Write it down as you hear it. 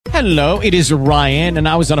Hello, it is Ryan, and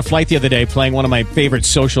I was on a flight the other day playing one of my favorite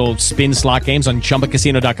social spin slot games on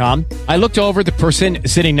ChumbaCasino.com. I looked over at the person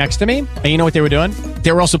sitting next to me, and you know what they were doing?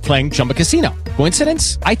 They were also playing Chumba Casino.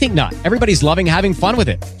 Coincidence? I think not. Everybody's loving having fun with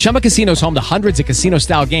it. Chumba Casino is home to hundreds of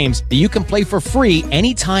casino-style games that you can play for free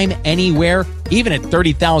anytime, anywhere, even at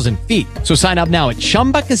 30,000 feet. So sign up now at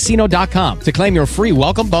ChumbaCasino.com to claim your free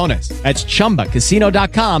welcome bonus. That's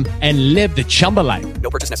ChumbaCasino.com and live the Chumba life.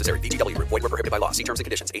 No purchase necessary. VGW. Void where prohibited by law. See terms and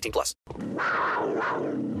conditions. 18+.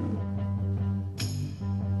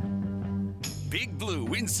 Big Blue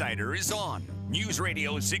Insider is on News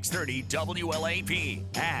Radio 630 WLAP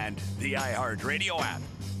and the iHeartRadio app.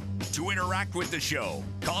 To interact with the show,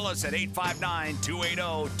 call us at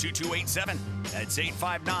 859-280-2287. That's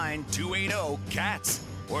 859-280-CATS.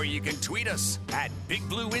 Or you can tweet us at Big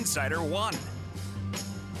Blue Insider 1.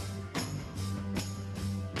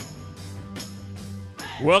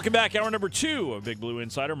 Welcome back. Hour number 2 of Big Blue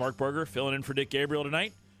Insider. Mark Berger filling in for Dick Gabriel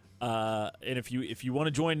tonight. And if you want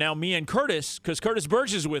to join now me and Curtis, because Curtis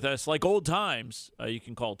Birch is with us like old times, you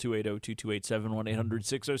can call 280-2287,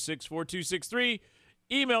 1-800-606-4263.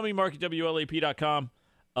 Email me, mark@WLAP.com,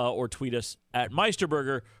 or tweet us at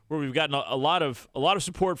Meisterburger, where we've gotten a lot of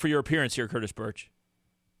support for your appearance here, Curtis Birch.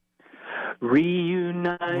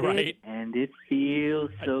 Reunited, right. And it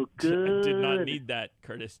feels so good. I did not need that,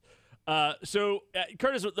 Curtis.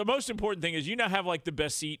 Curtis, the most important thing is you now have like the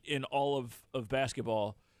best seat in all of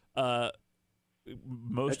basketball.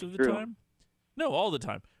 Most of the true. time? No, all the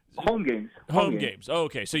time. Home games. Home games. Oh,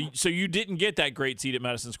 okay. So you didn't get that great seat at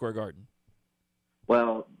Madison Square Garden.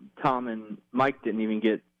 Well, Tom and Mike didn't even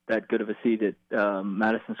get that good of a seat at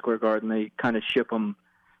Madison Square Garden. They kind of ship them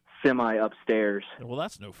semi upstairs. Well,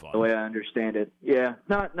 that's no fun. The way I understand it. Yeah,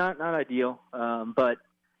 not ideal. But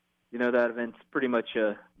you know, that event's pretty much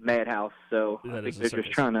a madhouse. So I think they're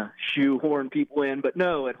just trying to shoehorn people in. But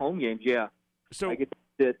no, at home games, yeah. So I get to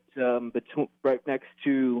sit right next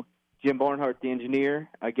to Jim Barnhart, the engineer.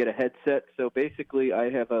 I get a headset. So basically, I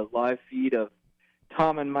have a live feed of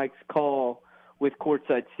Tom and Mike's call with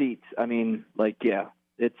courtside seats. I mean, like, yeah,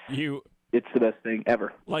 it's the best thing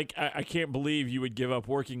ever. Like, I can't believe you would give up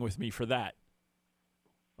working with me for that.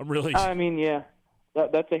 I'm really. I mean, yeah,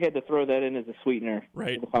 that's I had to throw that in as a sweetener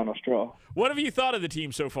right. for the final straw. What have you thought of the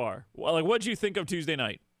team so far? Well, like, what did you think of Tuesday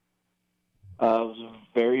night? It was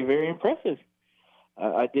very, very impressive.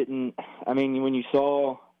 When you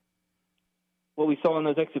saw what we saw in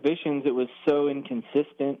those exhibitions, it was so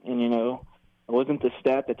inconsistent. And, you know, it wasn't the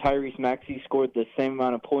stat that Tyrese Maxey scored the same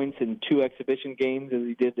amount of points in 2 exhibition games as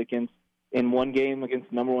he did in one game against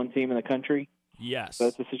the number 1 team in the country. Yes. So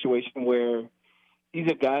it's a situation where he's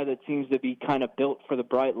a guy that seems to be kind of built for the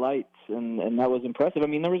bright lights, and that was impressive. I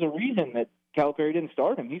mean, there was a reason that Calipari didn't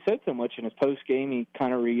start him. He said so much in his post-game. He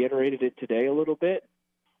kind of reiterated it today a little bit.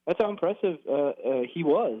 That's how impressive he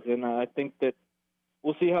was, and I think that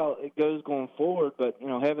we'll see how it goes going forward. But, you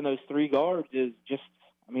know, having those 3 guards is just,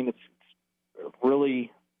 I mean, it's a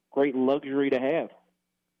really great luxury to have.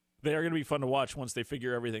 They are going to be fun to watch once they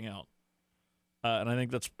figure everything out. And I think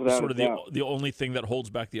that's Without sort of a doubt. the only thing that holds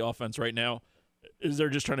back the offense right now is they're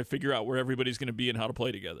just trying to figure out where everybody's going to be and how to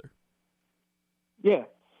play together. Yeah.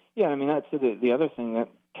 Yeah, I mean, that's the other thing that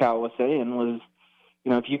Cal was saying was,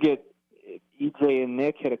 you know, if EJ and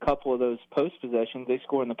Nick hit a couple of those post possessions, they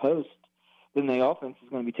score in the post, then the offense is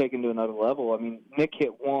going to be taken to another level. I mean, Nick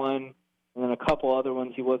hit one, and then a couple other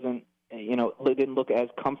ones he wasn't, you know, didn't look as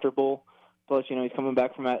comfortable. Plus, you know, he's coming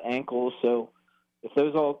back from that ankle. So if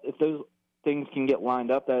those things can get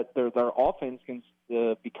lined up, that their offense can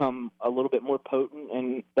become a little bit more potent,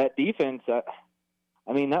 and that defense.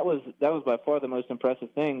 I mean, that was by far the most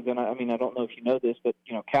impressive things. And I mean, I don't know if you know this, but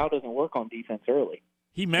you know, Cal doesn't work on defense early.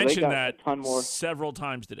 He mentioned that several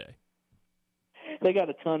times today. They got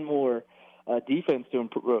a ton more defense to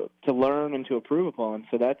learn and to improve upon.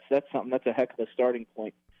 So that's something. That's a heck of a starting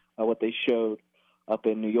point. What they showed up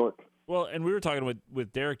in New York. Well, and we were talking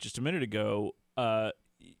with Derek just a minute ago. They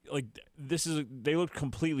look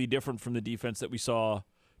completely different from the defense that we saw,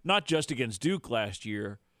 not just against Duke last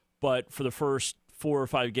year, but for the first 4 or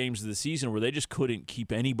 5 games of the season where they just couldn't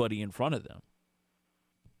keep anybody in front of them.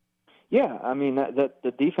 Yeah, I mean that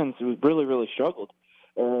the defense really, really struggled,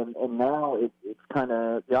 and now it's kind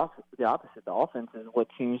of the opposite. The offense is what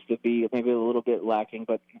seems to be maybe a little bit lacking.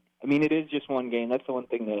 But I mean, it is just one game. That's the one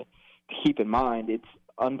thing to keep in mind. It's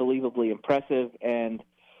unbelievably impressive, and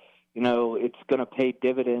you know it's going to pay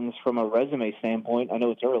dividends from a resume standpoint. I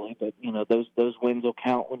know it's early, but you know those wins will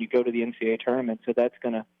count when you go to the NCAA tournament. So that's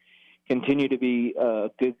going to continue to be a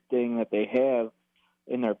good thing that they have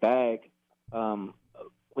in their bag.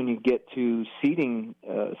 When you get to seeding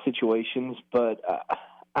situations, but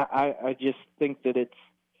I just think that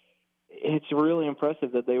it's really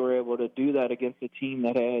impressive that they were able to do that against a team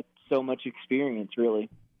that had so much experience, really.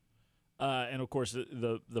 And of course,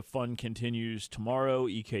 the fun continues tomorrow.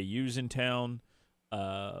 EKU's in town.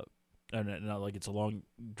 And not like it's a long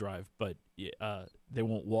drive, but they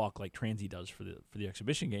won't walk like Transy does for the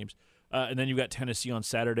exhibition games. And then you've got Tennessee on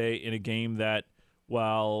Saturday in a game that,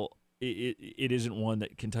 while it isn't one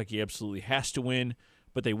that Kentucky absolutely has to win,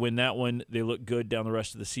 but they win that one, they look good down the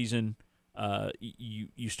rest of the season.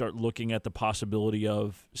 You start looking at the possibility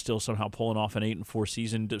of still somehow pulling off an 8-4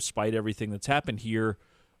 season despite everything that's happened here.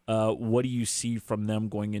 What do you see from them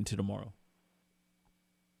going into tomorrow?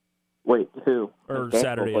 Wait, who? Or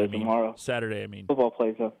Saturday, I mean. Tomorrow. Saturday, I mean. Football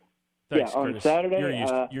plays up. Thanks, yeah, on Curtis.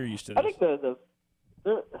 Saturday. You're used to this. I think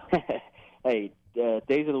the hey,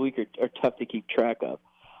 days of the week are tough to keep track of.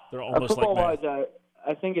 They're almost like football-wise,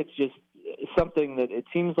 I think it's just something that it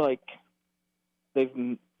seems like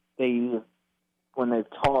when they've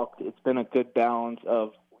talked, it's been a good balance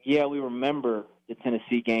of, yeah, we remember the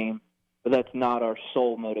Tennessee game, but that's not our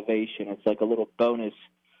sole motivation. It's like a little bonus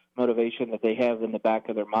motivation that they have in the back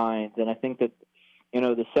of their minds. And I think that,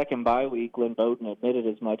 the second bye week, Lynn Bowden admitted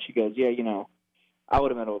as much. He goes, yeah, I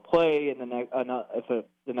would have been able to play if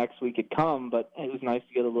the next week had come, but it was nice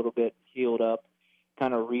to get a little bit healed up,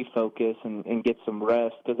 kind of refocus and get some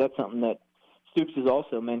rest, because that's something that Stoops has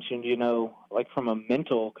also mentioned, like from a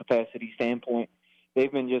mental capacity standpoint,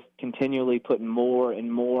 they've been just continually putting more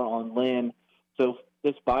and more on Lynn. So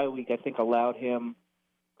this bye week, I think, allowed him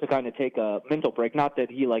to kind of take a mental break. Not that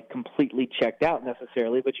he completely checked out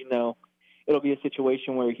necessarily, but it'll be a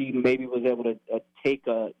situation where he maybe was able to take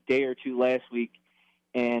a day or two last week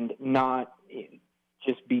and not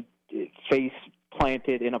just be face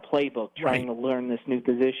planted in a playbook trying to learn this new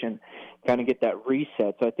position, kind of get that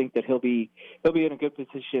reset. So I think that he'll be in a good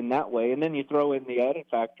position that way. And then you throw in the added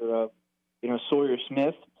factor of, Sawyer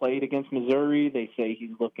Smith played against Missouri. They say he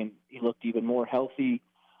looked even more healthy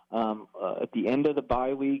at the end of the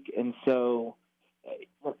bye week. And so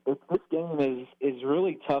this game is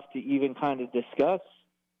really tough to even kind of discuss,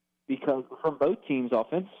 because from both teams'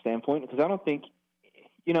 offensive standpoint, because I don't think,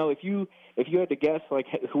 if you had to guess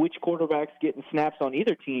which quarterback's getting snaps on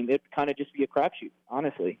either team, it'd kind of just be a crapshoot,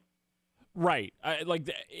 honestly. Right.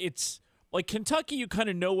 It's like Kentucky, you kind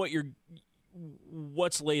of know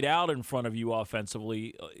what's laid out in front of you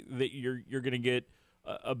offensively, that you're going to get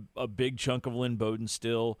a big chunk of Lynn Bowden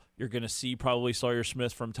still. You're going to see probably Sawyer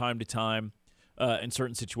Smith from time to time in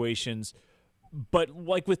certain situations. But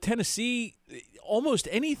like with Tennessee, almost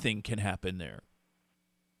anything can happen there.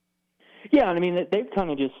 Yeah, I mean, they've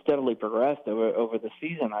kind of just steadily progressed over the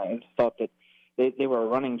season. I thought that they were a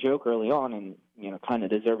running joke early on, and kind of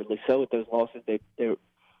deservedly so with those losses they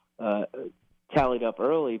tallied up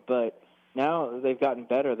early. But now they've gotten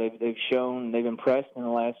better. They've shown, they've impressed in the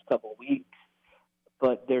last couple of weeks,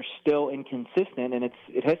 but they're still inconsistent, and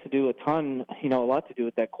it has to do a lot to do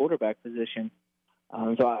with that quarterback position.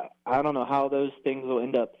 So I don't know how those things will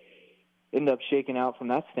end up shaking out from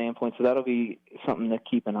that standpoint. So that'll be something to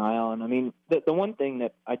keep an eye on. I mean, the one thing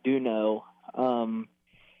that I do know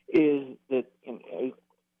is that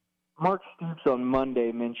Mark Stoops on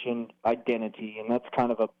Monday mentioned identity, and that's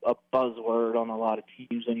kind of a buzzword on a lot of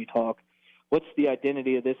teams when you talk. What's the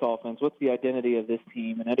identity of this offense? What's the identity of this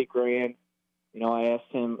team? And Eddie Gran, I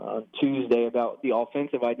asked him on Tuesday about the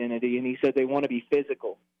offensive identity, and he said they want to be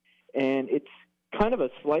physical. And it's kind of a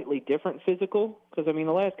slightly different physical, because, I mean,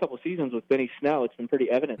 the last couple of seasons with Benny Snell, it's been pretty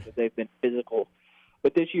evident that they've been physical.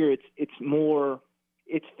 But this year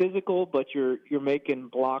it's physical, but you're making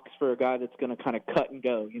blocks for a guy that's going to kind of cut and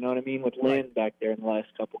go. You know what I mean? With Lynn back there in the last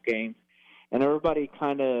couple games. And everybody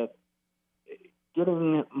kind of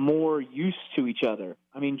getting more used to each other.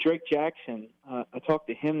 I mean, Drake Jackson, I talked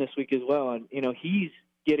to him this week as well, and, he's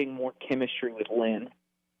getting more chemistry with Lynn.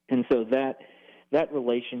 And so that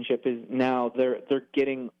relationship is now they're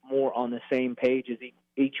getting more on the same page as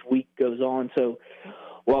each week goes on. So,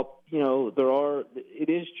 well, it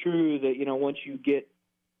is true that, once you get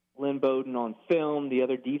Lynn Bowden on film, the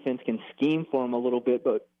other defense can scheme for him a little bit.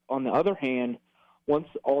 But on the other hand, once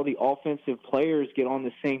all the offensive players get on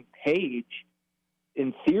the same page,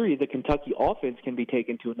 in theory, the Kentucky offense can be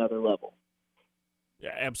taken to another level.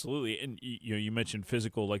 Yeah, absolutely. And you mentioned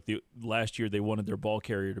physical. Like last year, they wanted their ball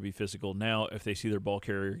carrier to be physical. Now, if they see their ball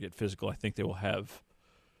carrier get physical, I think they will have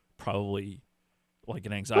probably like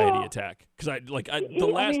an anxiety attack. Because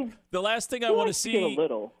the last thing I want to see,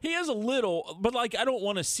 he has a little, but I don't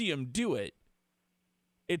want to see him do it.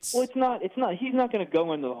 It's not. He's not going to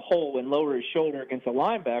go in the hole and lower his shoulder against a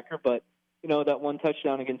linebacker. But that one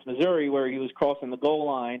touchdown against Missouri where he was crossing the goal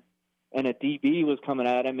line, and a DB was coming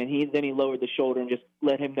at him, and then he lowered the shoulder and just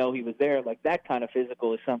let him know he was there. Like, that kind of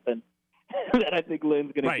physical is something that I think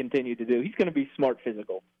Lynn's going to continue to do. He's going to be smart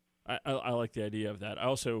physical. I like the idea of that. I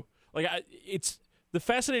also it's the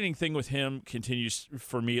fascinating thing with him continues,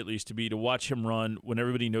 for me at least, to be to watch him run when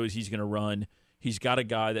everybody knows he's going to run. He's got a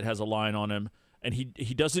guy that has a line on him, and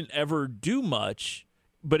he doesn't ever do much,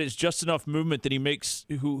 but it's just enough movement that he makes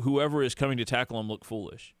whoever is coming to tackle him look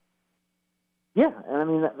foolish. Yeah, and I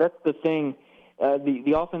mean that's the thing.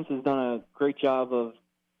 The offense has done a great job of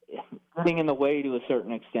getting in the way to a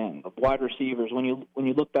certain extent. The wide receivers, when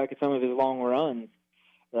you look back at some of his long runs,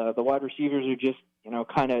 the wide receivers are just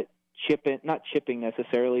kind of not chipping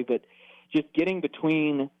necessarily, but just getting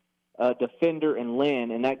between defender and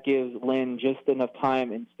Lynn, and that gives Lynn just enough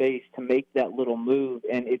time and space to make that little move,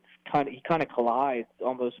 and he kind of collides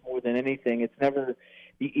almost more than anything. It's never,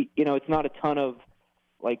 it's not a ton of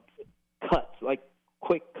cuts, like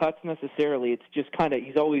quick cuts necessarily. It's just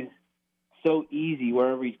he's always so easy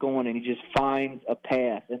wherever he's going, and he just finds a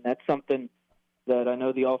path, and that's something that I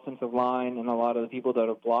know the offensive line and a lot of the people that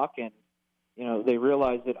are blocking, they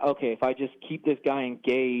realize that, okay, if I just keep this guy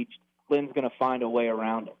engaged, Lynn's going to find a way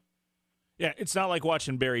around him. Yeah, it's not like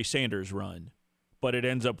watching Barry Sanders run, but it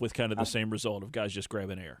ends up with kind of the same result of guys just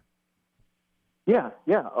grabbing air. Yeah.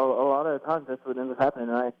 A lot of times that's what ends up happening.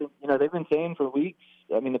 And I think, they've been saying for weeks,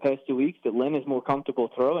 the past 2 weeks, that Lynn is more comfortable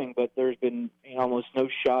throwing, but there's been almost no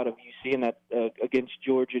shot of you seeing that against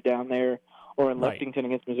Georgia down there or in Lexington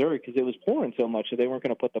against Missouri because it was pouring so much that they weren't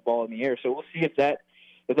going to put the ball in the air. So we'll see if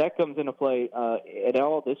that comes into play at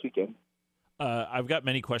all this weekend. I've got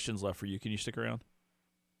many questions left for you. Can you stick around?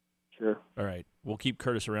 Sure. All right. We'll keep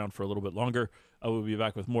Curtis around for a little bit longer. We'll be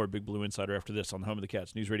back with more Big Blue Insider after this on the home of the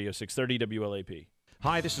Cats, News Radio 630 WLAP.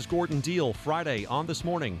 Hi, this is Gordon Deal. Friday on This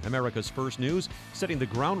Morning, America's First News, setting the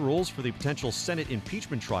ground rules for the potential Senate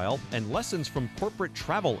impeachment trial and lessons from corporate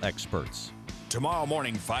travel experts. Tomorrow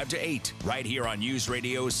morning, 5 to 8, right here on News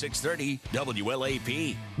Radio 630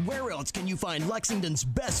 WLAP. Where else can you find Lexington's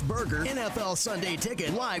best burger, NFL Sunday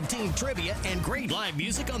ticket, live team trivia, and great live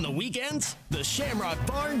music on the weekends? The Shamrock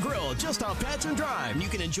Bar and Grill, just off Patson Drive. You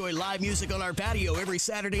can enjoy live music on our patio every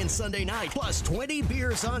Saturday and Sunday night, plus 20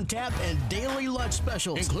 beers on tap and daily lunch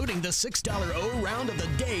specials, including the $6 O round of the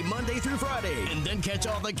day, Monday through Friday. And then catch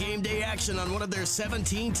all the game day action on one of their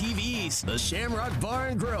 17 TVs. The Shamrock Bar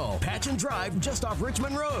and Grill, Patson Drive, just off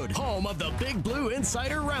Richmond Road, home of the Big Blue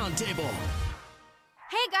Insider Roundtable.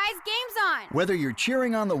 Hey guys, game's on! Whether you're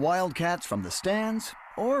cheering on the Wildcats from the stands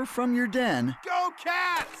or from your den, Go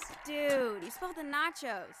Cats! Dude, you spilled the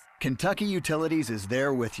nachos. Kentucky Utilities is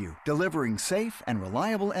there with you, delivering safe and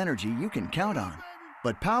reliable energy you can count on.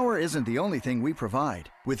 But power isn't the only thing we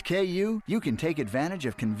provide. With KU, you can take advantage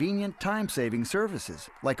of convenient time-saving services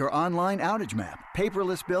like our online outage map,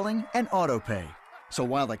 paperless billing, and autopay. So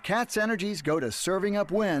while the Cats' energies go to serving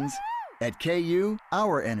up wins, at KU,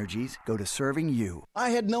 our energies go to serving you.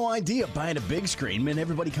 I had no idea buying a big screen meant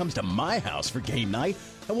everybody comes to my house for game night.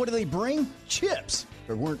 And what do they bring? Chips.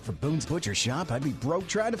 If it weren't for Boone's Butcher Shop, I'd be broke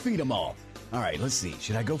trying to feed them all. All right, let's see.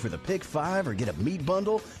 Should I go for the Pick 5 or get a meat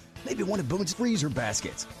bundle? Maybe one of Boone's freezer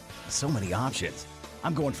baskets. So many options.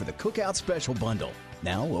 I'm going for the Cookout Special Bundle.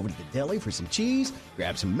 Now over to the deli for some cheese,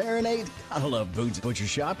 grab some marinade. I love Boone's Butcher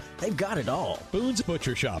Shop. They've got it all. Boone's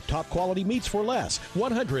Butcher Shop. Top quality meats for less.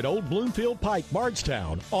 100 Old Bloomfield Pike,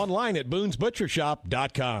 Bardstown. Online at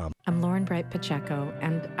boonesbutchershop.com. I'm Lauren Bright Pacheco,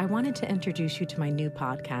 and I wanted to introduce you to my new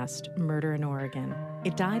podcast, Murder in Oregon.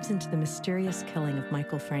 It dives into the mysterious killing of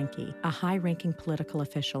Michael Franke, a high-ranking political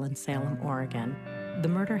official in Salem, Oregon. The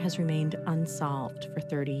murder has remained unsolved for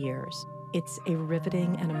 30 years. It's a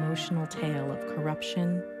riveting and emotional tale of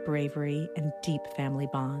corruption, bravery, and deep family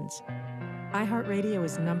bonds. iHeartRadio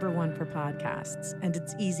is #1 for podcasts, and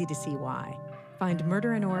it's easy to see why. Find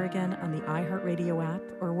Murder in Oregon on the iHeartRadio app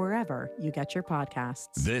or wherever you get your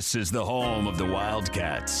podcasts. This is the home of the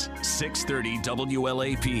Wildcats, 630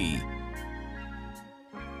 WLAP.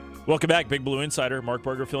 Welcome back, Big Blue Insider. Mark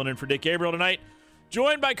Berger filling in for Dick Gabriel tonight.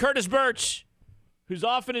 Joined by Curtis Birch, who's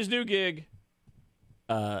off in his new gig.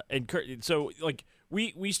 So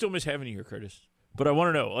we still miss having you here, Curtis. But I want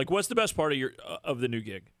to know, what's the best part of the new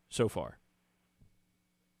gig so far?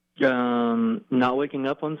 Not waking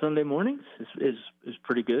up on Sunday mornings is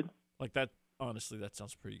pretty good. Honestly, that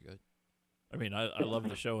sounds pretty good. I mean, I love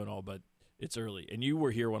the show and all, but it's early, and you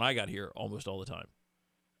were here when I got here almost all the time.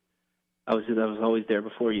 I was always there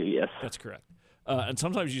before you. Yes, that's correct. And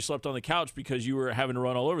sometimes you slept on the couch because you were having to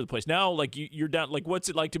run all over the place. Now, you're down. What's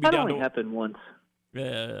it like to be that down? Only happened once.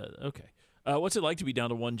 Okay. What's it like to be down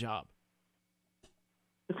to one job?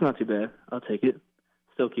 It's not too bad. I'll take it.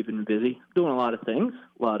 Still keeping me busy. Doing a lot of things.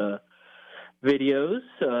 A lot of videos.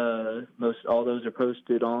 Most all those are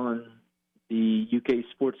posted on the UK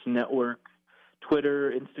Sports Network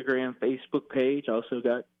Twitter, Instagram, Facebook page. Also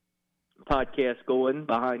got a podcast going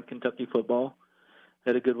behind Kentucky football.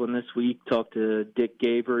 Had a good one this week. Talked to Dick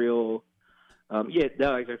Gabriel. I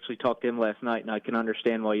actually talked to him last night, and I can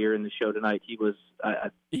understand why you're in the show tonight. He was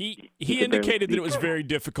he indicated that it was very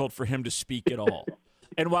difficult for him to speak at all.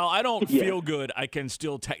 And while I don't feel good, I can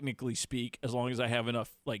still technically speak as long as I have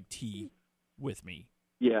enough tea with me.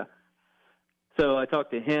 Yeah. So I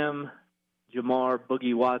talked to him, Jamar,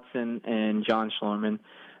 Boogie Watson, and John Schlarman.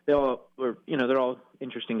 They all were, they're all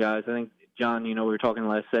interesting guys. I think John, we were talking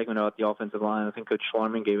last segment about the offensive line. I think Coach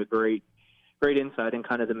Schlarman gave a great insight in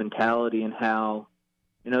kind of the mentality and how,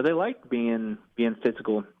 they like being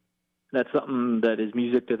physical. That's something that is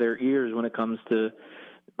music to their ears when it comes to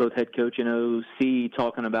both head coach and OC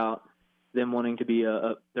talking about them wanting to be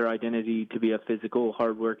their identity to be a physical,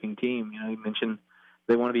 hardworking team. You mentioned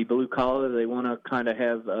they want to be blue collar. They want to kind of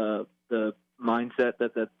have the mindset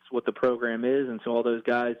that that's what the program is, and so all those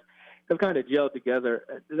guys have kind of gelled together.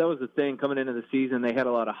 That was the thing coming into the season. They had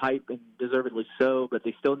a lot of hype, and deservedly so, but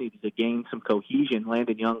they still needed to gain some cohesion.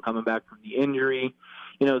 Landon Young coming back from the injury.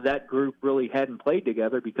 That group really hadn't played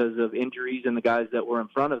together because of injuries and the guys that were in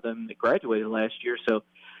front of them that graduated last year. So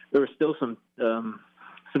there were still some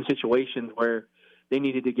situations where they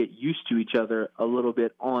needed to get used to each other a little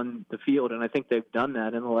bit on the field, and I think they've done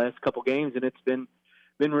that in the last couple games, and it's been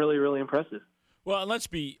really, really impressive. Well, and let's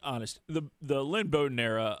be honest. The Lynn Bowden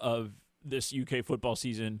era of this UK football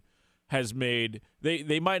season has made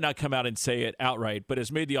they might not come out and say it outright, but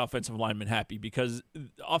has made the offensive linemen happy because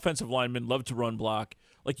offensive linemen love to run block.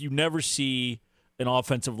 Like you never see an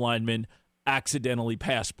offensive lineman accidentally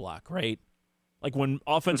pass block, right? Like when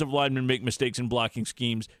offensive linemen make mistakes in blocking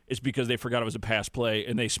schemes, it's because they forgot it was a pass play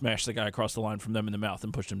and they smashed the guy across the line from them in the mouth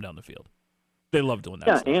and pushed him down the field. They love doing that.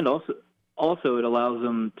 Yeah, stuff. And also it allows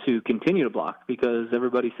them to continue to block because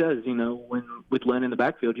everybody says, when with Lynn in the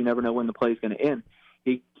backfield, you never know when the play's going to end.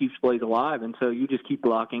 He keeps plays alive, and so you just keep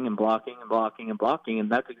blocking and blocking and blocking and blocking,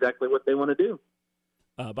 and that's exactly what they want to do.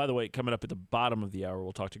 By the way, coming up at the bottom of the hour,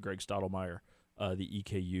 we'll talk to Greg Stottlemyre, the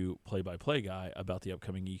EKU play-by-play guy, about the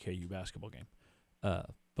upcoming EKU basketball game.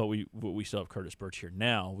 But we still have Curtis Birch here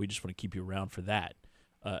now. We just want to keep you around for that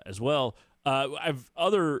as well. I have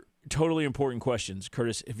other totally important questions.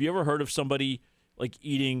 Curtis, have you ever heard of somebody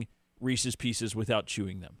eating Reese's Pieces without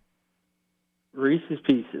chewing them? Reese's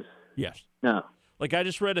Pieces? Yes. No. I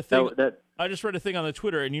just read a thing. I just read a thing on the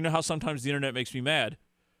Twitter, and you know how sometimes the internet makes me mad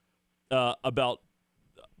about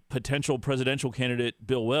potential presidential candidate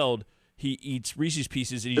Bill Weld. He eats Reese's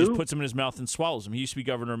Pieces and he just puts them in his mouth and swallows them. He used to be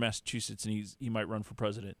governor of Massachusetts, and he might run for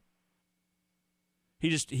president. He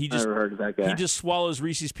just never heard of that guy. He just swallows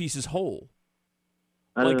Reese's Pieces whole.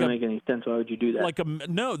 That doesn't make any sense. Why would you do that?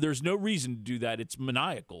 No, there's no reason to do that. It's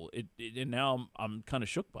maniacal. And now I'm kind of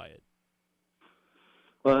shook by it.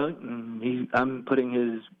 Well, I'm putting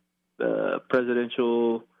his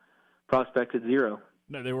presidential prospect at 0.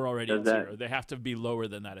 No, they were already at 0. They have to be lower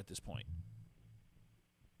than that at this point.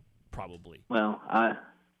 Probably. Well,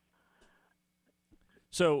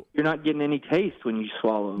 so you're not getting any taste when you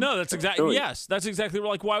swallow them. No, that's exactly that's exactly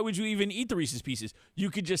why would you even eat the Reese's Pieces? You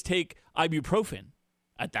could just take ibuprofen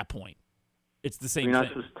at that point. It's the same thing. You're not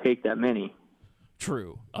supposed to take that many.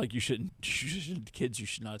 True. You shouldn't kids, you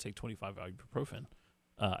should not take 25 ibuprofen.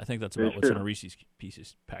 I think that's about what's in a Reese's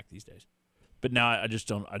Pieces pack these days. But now I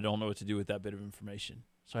don't know what to do with that bit of information.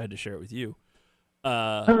 So I had to share it with you.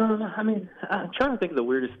 I'm trying to think of the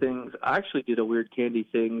weirdest things. I actually did a weird candy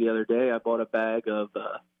thing the other day. I bought a bag of,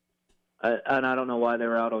 and I don't know why they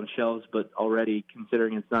were out on shelves, but already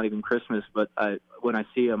considering it's not even Christmas, but when I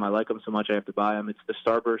see them, I like them so much I have to buy them. It's the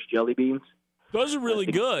Starburst jelly beans. Those are really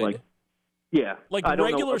good. Yeah.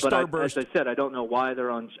 Regular Starburst. As I said, I don't know why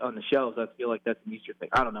they're on the shelves. I feel like that's an Easter thing.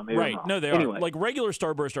 I don't know. Maybe right. I'm wrong. No, they anyway. are. Regular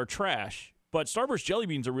Starburst are trash, but Starburst jelly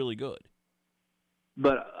beans are really good.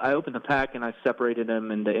 But I opened the pack and I separated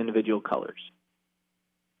them into individual colors.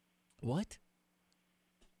 What?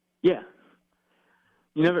 Yeah.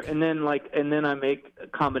 You never, and then I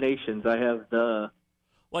make combinations. I have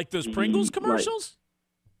those Pringles commercials.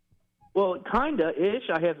 Well, kinda ish.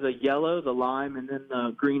 I have the yellow, the lime, and then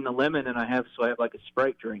the green, the lemon, and I have like a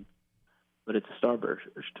Sprite drink, but it's a Starburst.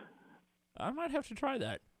 I might have to try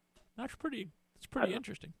that. It's pretty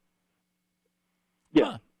interesting.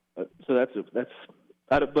 Yeah. Huh. So that's.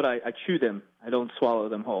 But I chew them. I don't swallow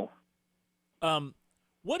them whole.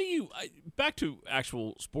 What do you back to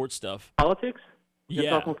actual sports stuff? Politics? Yeah.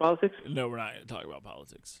 Talk more politics? No, we're not going to talk about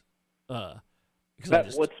politics. What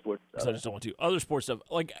sports stuff? Because I just don't want to. Other sports stuff.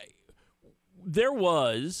 There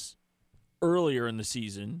was earlier in the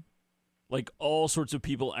season, like all sorts of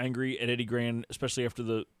people angry at Eddie Gran, especially after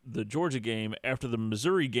the Georgia game. After the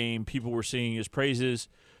Missouri game, people were singing his praises.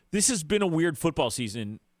 This has been a weird football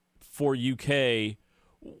season for UK.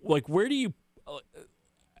 Like, where do you,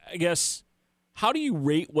 I guess, how do you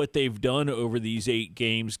rate what they've done over these 8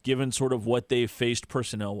 games, given sort of what they've faced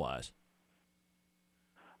personnel-wise?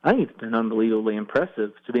 I think it's been unbelievably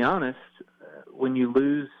impressive. To be honest, when you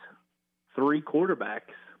lose 3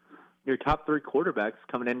 quarterbacks, your top 3 quarterbacks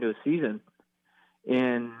coming into a season,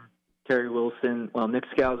 and Terry Wilson, Nick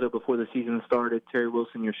Scalzo before the season started, Terry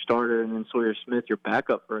Wilson your starter, and then Sawyer Smith your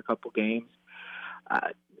backup for a couple games.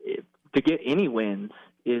 To get any wins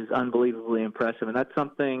is unbelievably impressive, and that's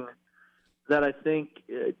something that I think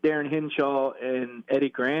Darren Hinshaw and Eddie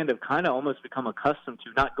Gran have kind of almost become accustomed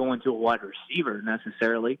to, not going to a wide receiver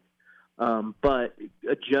necessarily, but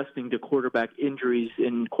adjusting to quarterback injuries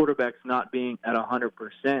and quarterbacks not being at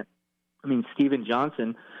 100%. I mean, Steven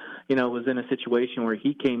Johnson, was in a situation where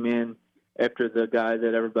he came in after the guy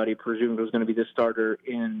that everybody presumed was going to be the starter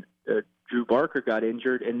in Drew Barker got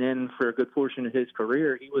injured, and then for a good portion of his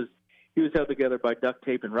career, he was held together by duct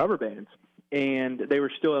tape and rubber bands, and they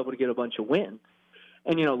were still able to get a bunch of wins.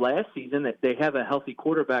 And, last season that they have a healthy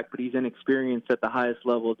quarterback, but he's inexperienced at the highest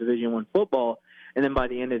level of Division I football. And then by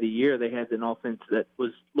the end of the year, they had an offense that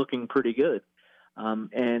was looking pretty good.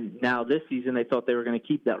 And now this season, they thought they were going to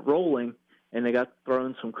keep that rolling, and they got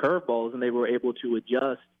thrown some curveballs, and they were able to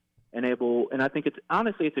adjust and I think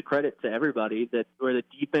it's a credit to everybody that where the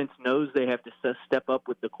defense knows they have to step up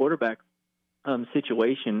with the quarterback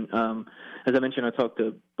situation. As I mentioned, I talked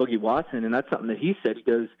to Boogie Watson, and that's something that he said. He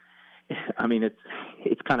goes, I mean,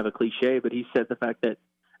 it's kind of a cliche, but he said the fact that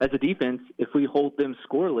as a defense, if we hold them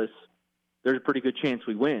scoreless, there's a pretty good chance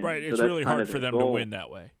we win. Right, it's really hard for them to win that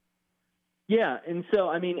way. Yeah, and so,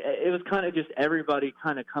 I mean, it was kind of just everybody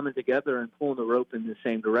kind of coming together and pulling the rope in the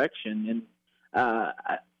same direction. And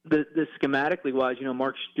the schematically wise,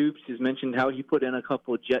 Mark Stoops has mentioned how he put in a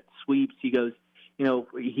couple of jet sweeps. He goes,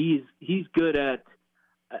 he's good at,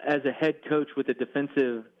 as a head coach with a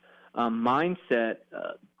defensive mindset,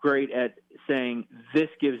 great at saying, this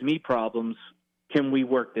gives me problems. Can we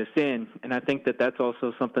work this in? And I think that that's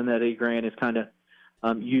also something that Eddie Gran has kind of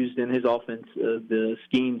used in his offense, the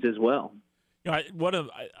schemes as well. I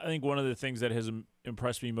think one of the things that has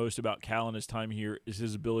impressed me most about Cal in his time here is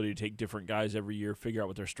his ability to take different guys every year, figure out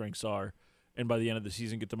what their strengths are, and by the end of the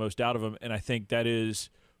season get the most out of them. And I think that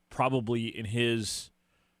is probably in his,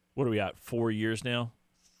 4 years now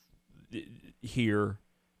here,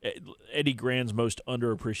 Eddie Gran's most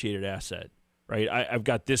underappreciated asset, right? I've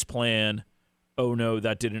got this plan. Oh, no,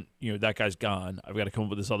 that didn't, that guy's gone. I've got to come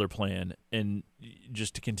up with this other plan, and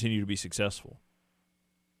just to continue to be successful.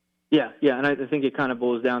 Yeah, and I think it kind of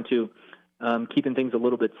boils down to keeping things a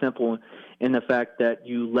little bit simple in the fact that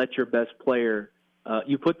you let your best player,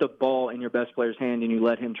 you put the ball in your best player's hand and you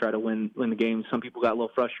let him try to win the game. Some people got a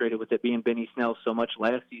little frustrated with it being Benny Snell so much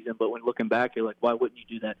last season, but when looking back, you're like, why wouldn't you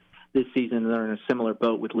do that this season? They're in a similar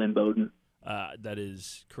boat with Lynn Bowden. That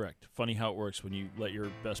is correct. Funny how it works when you let your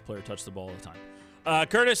best player touch the ball all the time.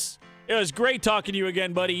 Curtis, it was great talking to you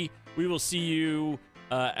again, buddy. We will see you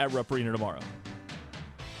at Rupp Arena tomorrow.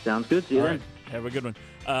 Sounds good. See you then. Right. Have a good one.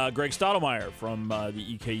 Greg Stottlemyre from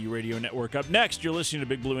the EKU Radio Network. Up next, you're listening to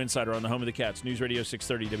Big Blue Insider on the home of the Cats, News Radio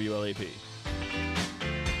 630 WLAP.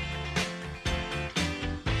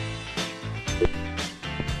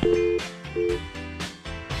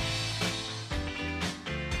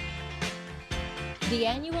 The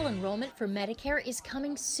annual enrollment for Medicare is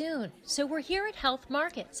coming soon, so we're here at Health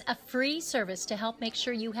Markets, a free service to help make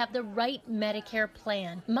sure you have the right Medicare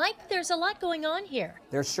plan. Mike, there's a lot going on here.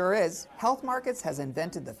 There sure is. Health Markets has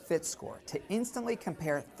invented the Fit Score to instantly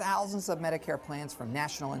compare thousands of Medicare plans from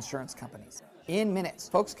national insurance companies. In minutes,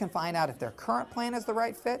 folks can find out if their current plan is the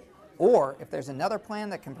right fit or if there's another plan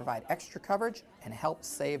that can provide extra coverage and help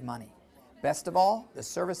save money. Best of all, the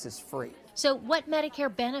service is free. So what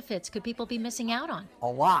Medicare benefits could people be missing out on? A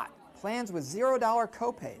lot. Plans with $0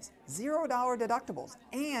 copays, $0 deductibles,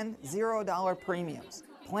 and $0 premiums.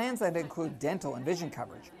 Plans that include dental and vision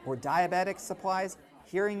coverage, or diabetic supplies,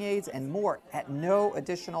 hearing aids, and more at no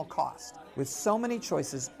additional cost. With so many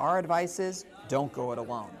choices, our advice is don't go it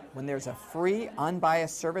alone when there's a free,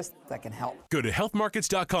 unbiased service that can help. Go to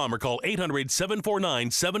healthmarkets.com or call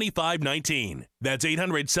 800-749-7519. That's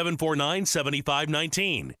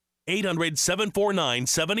 800-749-7519.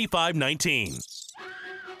 800-749-7519.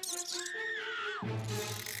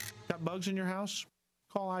 Got bugs in your house?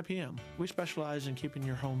 call IPM. We specialize in keeping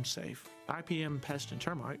your home safe. IPM Pest and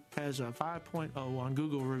Termite has a 5.0 on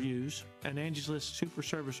Google reviews, an Angie's List Super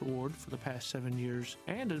Service Award for the past 7 years,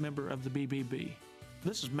 and a member of the BBB.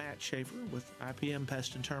 This is Matt Schaefer with IPM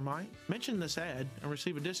Pest and Termite. Mention this ad and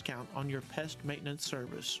receive a discount on your pest maintenance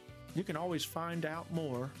service. You can always find out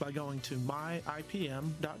more by going to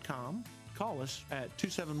myipm.com. Call us at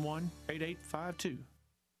 271-8852.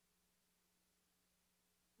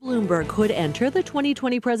 Bloomberg could enter the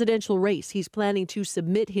 2020 presidential race. He's planning to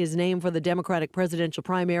submit his name for the Democratic presidential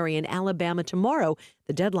primary in Alabama tomorrow,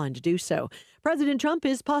 the deadline to do so. President Trump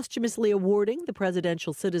is posthumously awarding the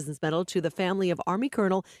Presidential Citizens Medal to the family of Army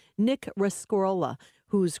Colonel Nick Rescorla,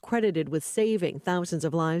 who's credited with saving thousands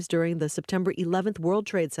of lives during the September 11th World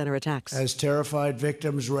Trade Center attacks. As terrified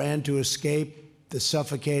victims ran to escape the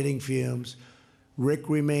suffocating fumes, Rick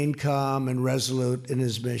remained calm and resolute in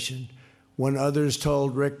his mission. When others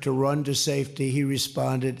told Rick to run to safety, he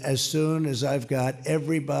responded, "As soon as I've got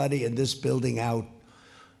everybody in this building out."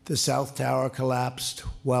 The South Tower collapsed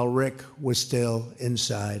while Rick was still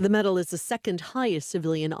inside. The medal is the second highest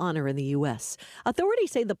civilian honor in the U.S.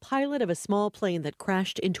 Authorities say the pilot of a small plane that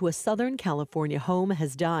crashed into a Southern California home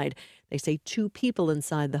has died. They say 2 people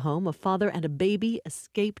inside the home, a father and a baby,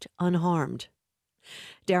 escaped unharmed.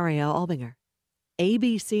 Daria Albinger,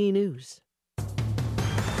 ABC News.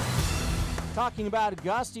 Talking about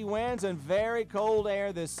gusty winds and very cold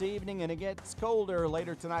air this evening, and it gets colder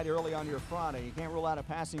later tonight, early on your Friday. You can't rule out a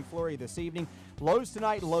passing flurry this evening. Lows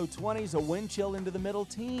tonight, low 20s, a wind chill into the middle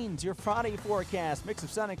teens. Your Friday forecast, mix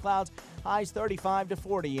of sun and clouds, highs 35 to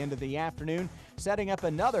 40 into the afternoon. Setting up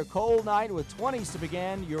another cold night with 20s to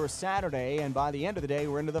begin your Saturday, and by the end of the day,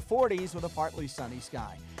 we're into the 40s with a partly sunny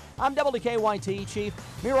sky. I'm WKYT Chief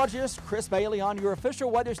Meteorologist Chris Bailey on your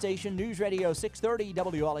official weather station, News Radio 630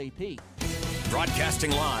 WLAP.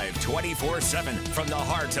 Broadcasting live 24/7 from the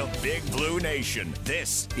heart of Big Blue Nation.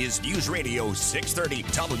 This is News Radio 630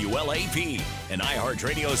 WLAP, an iHeart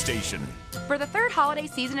radio station. For the third holiday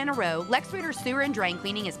season in a row, Lex Ritter Sewer and Drain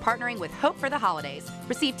Cleaning is partnering with Hope for the Holidays.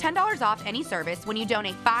 Receive $10 off any service when you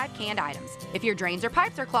donate 5 canned items. If your drains or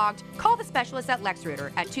pipes are clogged, call the specialist at Lex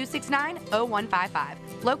Ritter at 269-0155.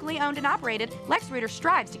 Locally owned and operated, Lex Ritter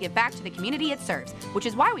strives to give back to the community it serves, which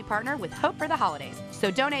is why we partner with Hope for the Holidays.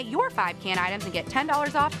 So donate your 5 canned items and get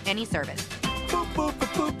 $10 off any service.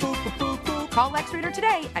 Call Lex Ritter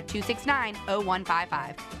today at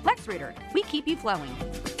 269-0155. Lex Ritter, we keep you flowing.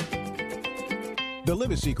 The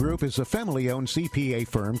Livesey Group is a family-owned CPA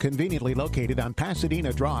firm conveniently located on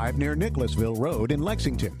Pasadena Drive near Nicholasville Road in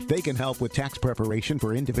Lexington. They can help with tax preparation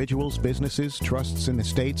for individuals, businesses, trusts and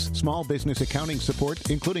estates, small business accounting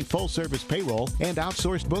support, including full-service payroll, and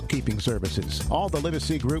outsourced bookkeeping services. All the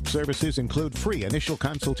Livesey Group services include free initial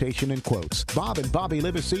consultation and quotes. Bob and Bobby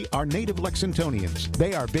Livesey are native Lexingtonians.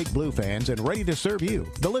 They are Big Blue fans and ready to serve you.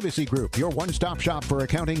 The Livesey Group, your one-stop shop for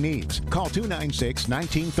accounting needs. Call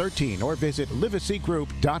 296-1913 or visit livesey.com.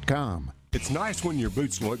 It's nice when your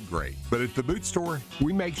boots look great, but at the boot store,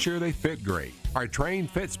 we make sure they fit great. Our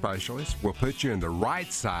trained fit specialists will put you in the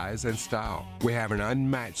right size and style. We have an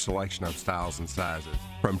unmatched selection of styles and sizes.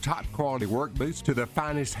 From top quality work boots to the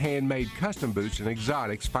finest handmade custom boots and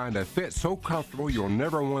exotics, find a fit so comfortable you'll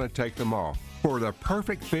never want to take them off. For the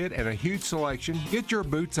perfect fit and a huge selection, get your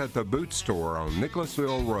boots at the boot store on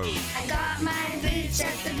Nicholasville Road. I got my boots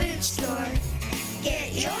at the boot store.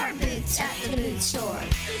 Get your boots at the boot store.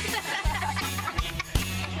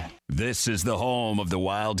 This is the home of the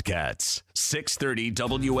Wildcats. 630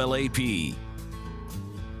 WLAP.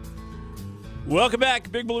 Welcome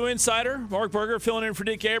back, Big Blue Insider. Mark Berger filling in for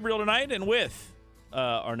Dick Gabriel tonight, and with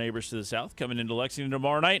our neighbors to the south coming into Lexington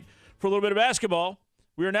tomorrow night for a little bit of basketball.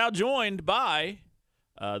 We are now joined by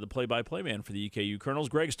the play-by-play man for the EKU Colonels,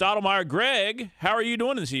 Greg Stottlemyre. Greg, how are you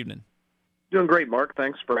doing this evening? Doing great, Mark.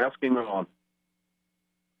 Thanks for asking me on.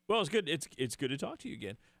 Well, it's good. It's good to talk to you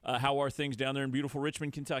again. How are things down there in beautiful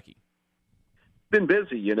Richmond, Kentucky? Been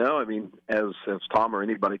busy, you know. I mean, as Tom or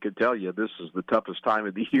anybody could tell you, this is the toughest time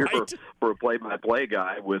of the year for a play-by-play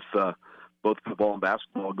guy with both football and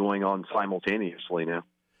basketball going on simultaneously now.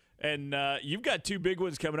 And you've got 2 big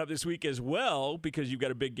ones coming up this week as well, because you've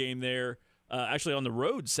got a big game there, actually on the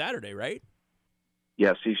road Saturday, right?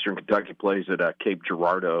 Yes, Eastern Kentucky plays at Cape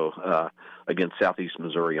Girardeau against Southeast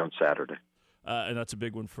Missouri on Saturday. And that's a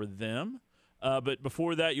big one for them. But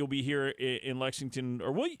before that, you'll be here in Lexington.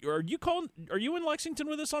 Or are you in Lexington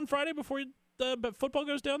with us on Friday before the football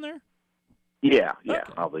goes down there? Yeah.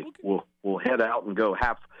 Okay. We'll head out and go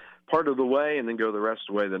half part of the way, and then go the rest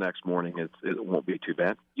of the way the next morning. It won't be too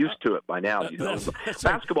bad. Used to it by now. You know,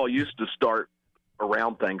 basketball used to start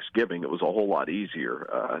around Thanksgiving. It was a whole lot easier.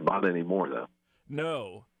 Not anymore though.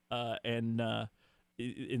 No, and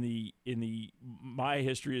my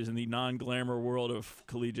history is in the non-glamour world of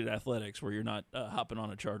collegiate athletics, where you're not hopping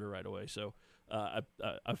on a charter right away. So I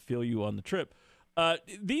feel you on the trip.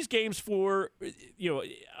 These games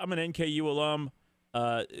I'm an NKU alum.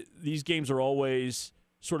 These games are always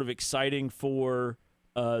sort of exciting for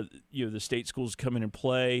the state schools come in and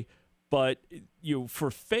play. But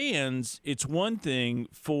for fans, it's one thing.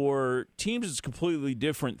 For teams, it's a completely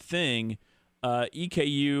different thing.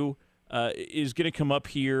 EKU is going to come up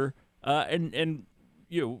here and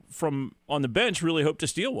from on the bench really hope to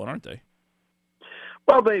steal one, aren't they?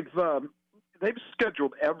 Well, they've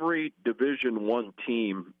scheduled every Division I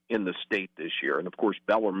team in the state this year, and of course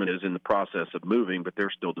Bellarmine is in the process of moving, but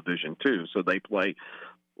they're still Division II. So they play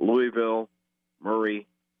Louisville, Murray,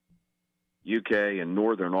 UK, and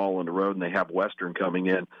Northern all on the road, and they have Western coming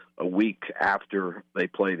in a week after they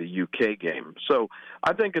play the UK game. So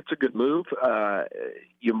I think it's a good move.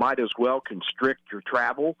 You might as well constrict your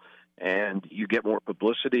travel, and you get more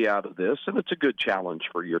publicity out of this, and it's a good challenge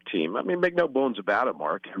for your team. I mean, make no bones about it,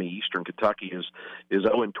 Mark. I mean, Eastern Kentucky is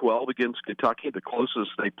 0-12 against Kentucky. The closest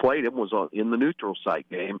they played him was in the neutral site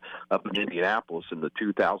game up in Indianapolis in the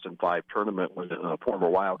 2005 tournament when former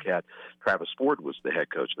Wildcat Travis Ford was the head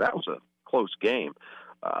coach. That was a close game.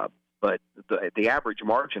 But the average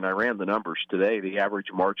margin, I ran the numbers today, the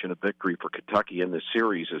average margin of victory for Kentucky in this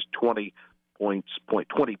series is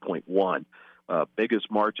 20.1. Biggest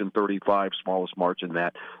margin 35, smallest margin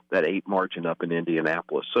that 8 margin up in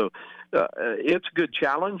Indianapolis. So it's a good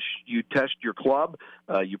challenge. You test your club.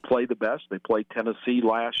 You play the best. They played Tennessee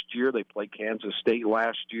last year. They played Kansas State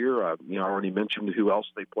last year. I already mentioned who else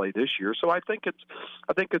they play this year. So I think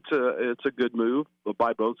it's a good move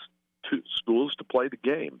by both two schools to play the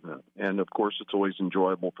game, and of course it's always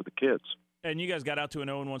enjoyable for the kids. And you guys got out to an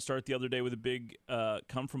 0-1 start the other day with a big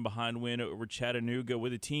come-from-behind win over Chattanooga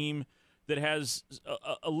with a team that has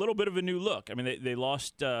a little bit of a new look. I mean, they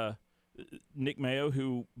lost Nick Mayo,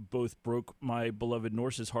 who both broke my beloved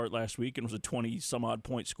Norse's heart last week and was a 20-some-odd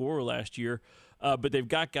point scorer last year. But they've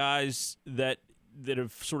got guys that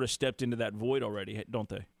have sort of stepped into that void already, don't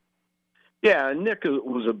they? Yeah, Nick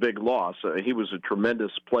was a big loss. He was a tremendous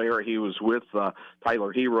player. He was with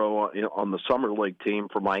Tyler Hero on the Summer League team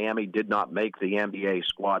for Miami, did not make the NBA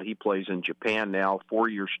squad. He plays in Japan now,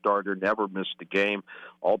 4-year starter, never missed a game,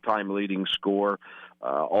 all-time leading scorer,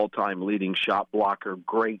 all-time leading shot blocker,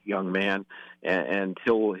 great young man, and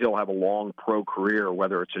he'll have a long pro career,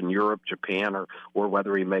 whether it's in Europe, Japan, or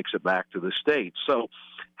whether he makes it back to the States. So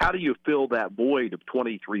how do you fill that void of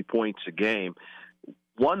 23 points a game?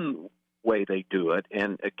 One way they do it,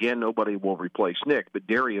 and again, nobody will replace Nick, but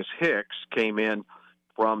Darius Hicks came in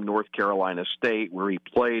from North Carolina State, where he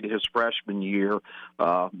played his freshman year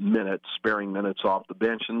sparing minutes off the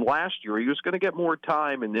bench. And last year he was going to get more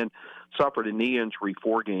time and then suffered a knee injury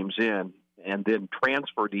 4 games in, and then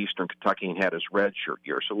transferred to Eastern Kentucky and had his redshirt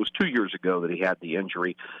year. So it was 2 years ago that he had the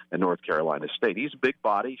injury at North Carolina State. He's a big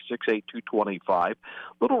body, 6'8", 225. A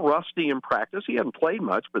little rusty in practice. He hadn't played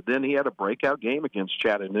much, but then he had a breakout game against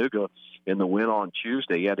Chattanooga in the win on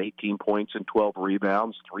Tuesday. He had 18 points and 12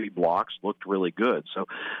 rebounds, 3 blocks, looked really good. So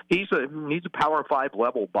he's a Power 5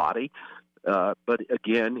 level body. But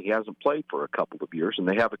again, he hasn't played for a couple of years, and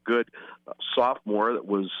they have a good sophomore that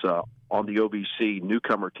was on the OVC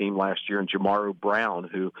newcomer team last year, and Jamaru Brown,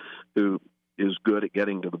 who is good at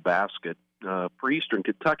getting to the basket. For Eastern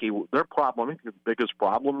Kentucky, their problem, I think the biggest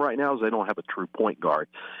problem right now is they don't have a true point guard,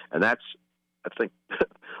 and that's, I think,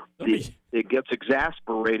 it gets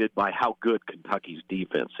exasperated by how good Kentucky's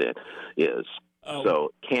defense is.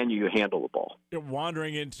 So can you handle the ball?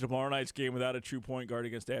 Wandering into tomorrow night's game without a true point guard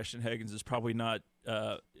against Ashton Higgins is probably not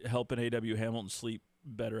helping A.W. Hamilton sleep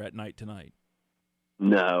better at night tonight.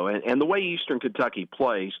 No, and the way Eastern Kentucky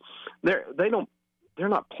plays, they're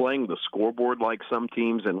not playing the scoreboard like some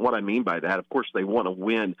teams. And what I mean by that, of course, they want to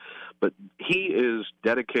win, but he is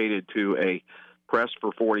dedicated to a press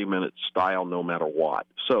for 40 minutes style no matter what.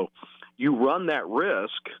 So you run that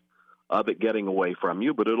risk of it getting away from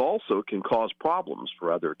you, but it also can cause problems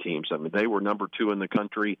for other teams. I mean, they were number 2 in the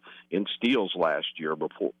country in steals last year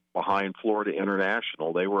behind Florida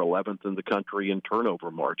International. They were 11th in the country in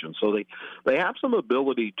turnover margin. So they have some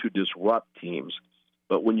ability to disrupt teams.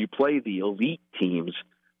 But when you play the elite teams,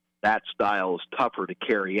 that style is tougher to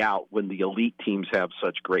carry out when the elite teams have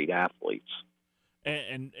such great athletes.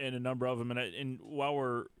 And a number of them. And while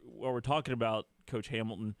we're talking about Coach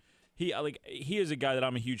Hamilton, he is a guy that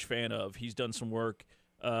I'm a huge fan of. He's done some work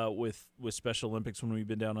with Special Olympics when we've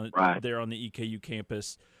been down there on the EKU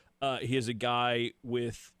campus. He is a guy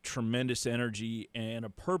with tremendous energy and a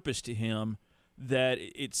purpose to him that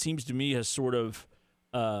it seems to me has sort of,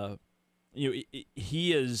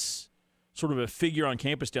 he is sort of a figure on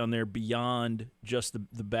campus down there beyond just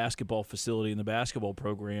the basketball facility and the basketball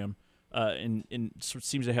program, and sort of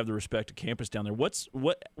seems to have the respect of campus down there.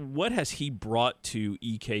 What has he brought to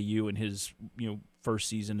EKU in his first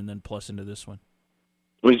season and then plus into this one?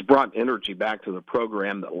 Well, he's brought energy back to the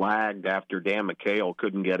program that lagged after Dan McHale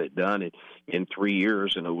couldn't get it done in 3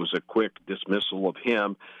 years, and it was a quick dismissal of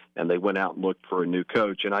him, and they went out and looked for a new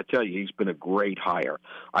coach. And I tell you, he's been a great hire.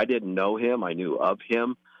 I didn't know him. I knew of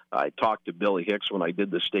him. I talked to Billy Hicks when I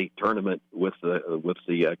did the state tournament with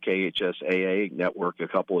the KHSAA network a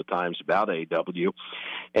couple of times about AW,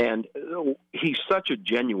 and he's such a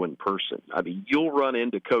genuine person. I mean, you'll run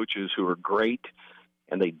into coaches who are great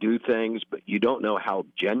and they do things, but you don't know how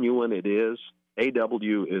genuine it is.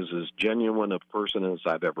 AW is as genuine a person as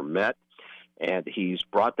I've ever met, and he's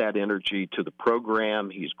brought that energy to the program.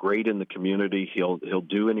 He's great in the community. He'll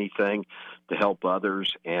do anything to help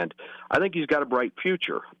others, and I think he's got a bright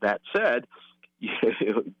future. That said,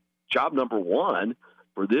 job number one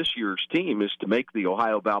for this year's team is to make the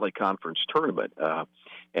Ohio Valley Conference tournament,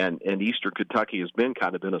 and Eastern Kentucky has been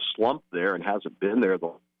kind of in a slump there and hasn't been there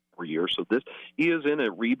the years. So he is in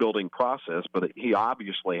a rebuilding process, but he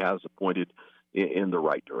obviously has pointed in the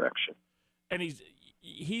right direction. And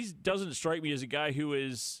he doesn't strike me as a guy who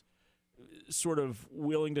is sort of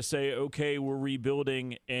willing to say, okay, we're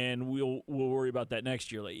rebuilding and we'll worry about that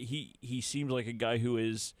next year. Like he seems like a guy who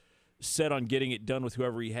is set on getting it done with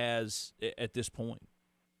whoever he has at this point.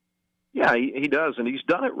 Yeah, he does, and he's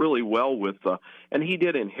done it really well with and he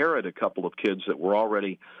did inherit a couple of kids that were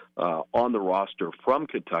already on the roster from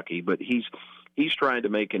Kentucky, but he's trying to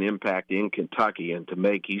make an impact in Kentucky and to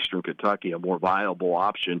make Eastern Kentucky a more viable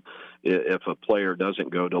option if a player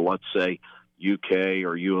doesn't go to, let's say, UK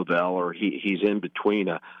or U of L, or he's in between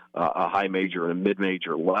a high major and a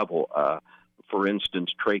mid-major level. For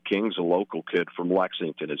instance, Trey King's a local kid from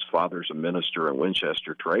Lexington. His father's a minister in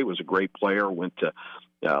Winchester. Trey was a great player,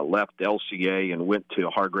 left LCA and went to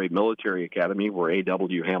Hargrave Military Academy, where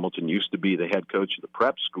A.W. Hamilton used to be the head coach of the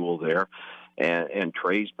prep school there. And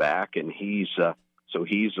Trey's back, and he's a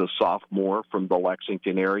sophomore from the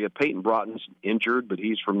Lexington area. Peyton Broughton's injured, but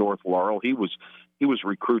he's from North Laurel. He was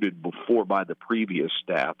recruited before by the previous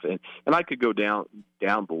staff, and I could go down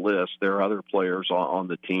the list. There are other players on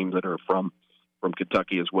the team that are from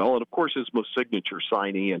Kentucky as well, and of course his most signature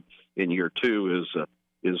signee in year two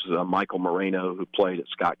is Michael Moreno, who played at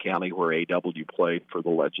Scott County, where A.W. played for the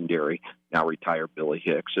legendary, now retired Billy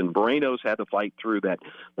Hicks. And Moreno's had to fight through that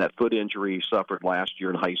foot injury he suffered last year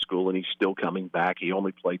in high school, and he's still coming back. He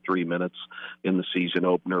only played 3 minutes in the season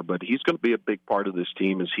opener, but he's going to be a big part of this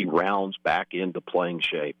team as he rounds back into playing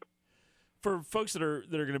shape. For folks that are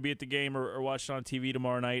going to be at the game or watching on TV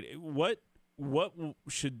tomorrow night, what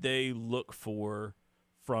should they look for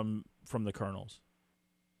from the Colonels?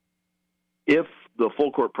 If the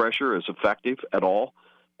full court pressure is effective at all,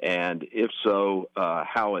 and if so,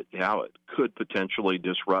 how it could potentially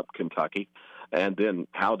disrupt Kentucky, and then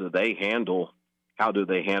how do they handle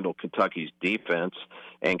Kentucky's defense,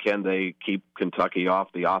 and can they keep Kentucky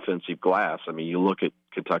off the offensive glass? I mean, you look at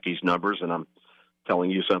Kentucky's numbers, and I'm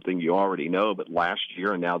telling you something you already know, but last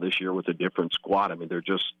year and now this year with a different squad, I mean, they're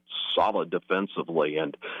just solid defensively,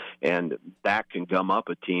 and that can gum up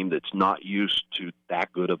a team that's not used to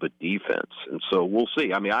that good of a defense. And so we'll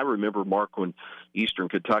see. I mean, I remember, Mark, when Eastern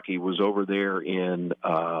Kentucky was over there in,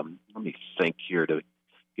 let me think here to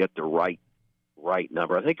get the right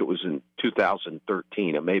number. I think it was in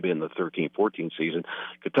 2013. It may have been the 13-14 season.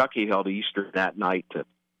 Kentucky held Eastern that night to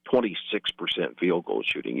 26% field goal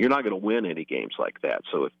shooting. You're not going to win any games like that.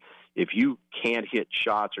 So if you can't hit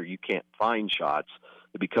shots or you can't find shots,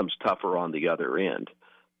 it becomes tougher on the other end.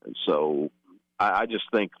 And so I just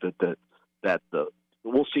think that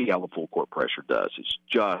we'll see how the full court pressure does. It's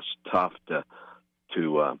just tough to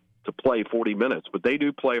play 40 minutes, but they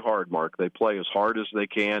do play hard, Mark. They play as hard as they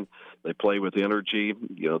can. They play with energy.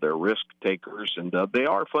 You know, they're risk takers, and they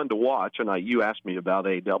are fun to watch. And you asked me about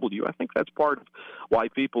A.W. I think that's part of why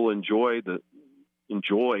people enjoy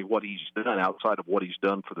what he's done outside of what he's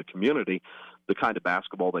done for the community. The kind of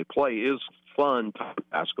basketball they play is fun type of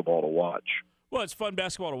basketball to watch. Well, it's fun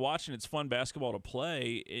basketball to watch, and it's fun basketball to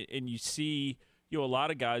play. And you see, a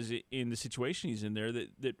lot of guys in the situation he's in there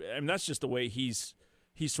that I mean, that's just the way he's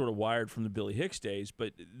sort of wired from the Billy Hicks days,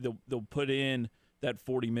 but they'll put in that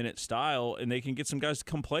 40-minute style, and they can get some guys to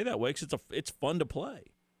come play that way because it's fun to play.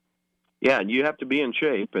 Yeah, and you have to be in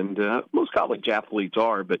shape, and most college athletes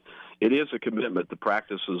are, but it is a commitment. The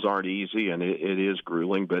practices aren't easy, and it is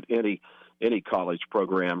grueling, but any college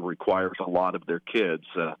program requires a lot of their kids.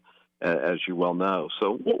 as you well know.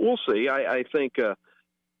 So we'll see. I think the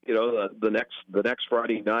next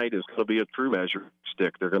Friday night is going to be a true measuring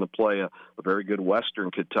stick. They're going to play a very good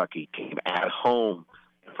Western Kentucky team at home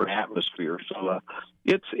for atmosphere. So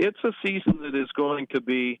it's a season that is going to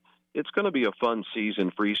be. It's going to be a fun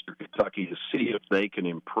season for Eastern Kentucky to see if they can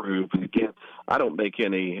improve. And again, I don't make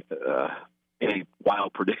any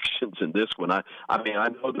wild predictions in this one. I mean, I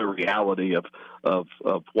know the reality of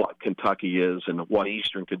what Kentucky is and what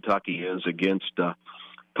Eastern Kentucky is against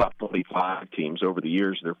top 25 teams over the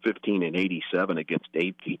years. They're 15-87 against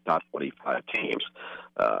 18 top 25 teams.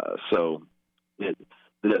 So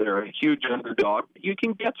they're a huge underdog. You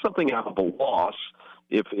can get something out of a loss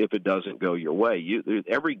if it doesn't go your way.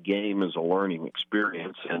 Every game is a learning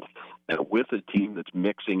experience, and with a team that's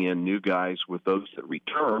mixing in new guys with those that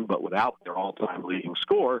return, but without their all-time leading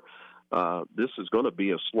scorer, this is going to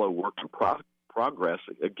be a slow work in progress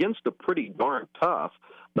against a pretty darn tough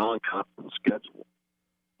non-conference schedule.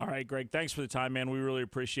 All right, Greg, thanks for the time, man. We really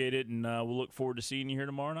appreciate it, and we'll look forward to seeing you here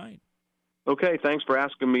tomorrow night. Okay, thanks for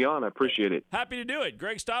asking me on. I appreciate it. Happy to do it.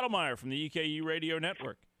 Greg Stottlemyre from the EKU Radio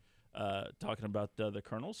Network. Talking about the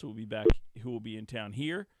Colonels, who will be in town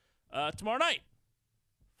here tomorrow night.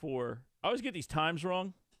 I always get these times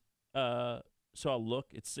wrong, so I'll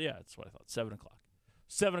look. It's what I thought. 7 o'clock.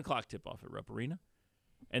 7 o'clock tip off at Rupp Arena,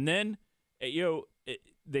 and then they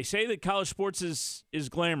say that college sports is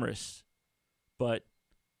glamorous, but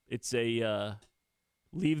it's a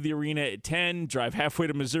leave the arena at 10, drive halfway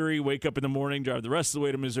to Missouri, wake up in the morning, drive the rest of the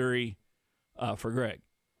way to Missouri. For Greg,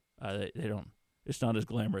 they don't. It's not as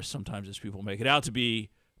glamorous sometimes as people make it out to be,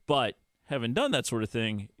 but having done that sort of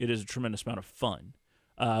thing, it is a tremendous amount of fun.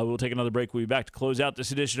 We'll take another break. We'll be back to close out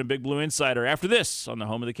this edition of Big Blue Insider after this on the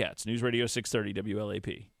home of the Cats, News Radio 630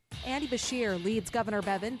 WLAP. Andy Beshear leads Governor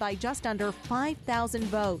Bevin by just under 5,000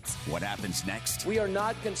 votes. What happens next? We are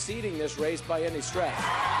not conceding this race by any stretch.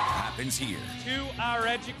 Happens here. To our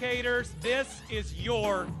educators, this is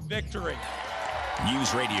your victory.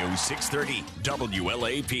 News Radio 630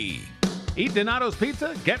 WLAP. Eat Donato's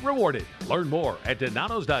Pizza, get rewarded. Learn more at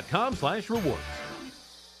donatos.com/rewards.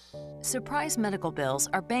 Surprise medical bills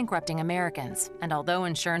are bankrupting Americans, and although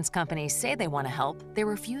insurance companies say they want to help, they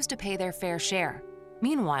refuse to pay their fair share.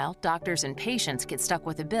 Meanwhile, doctors and patients get stuck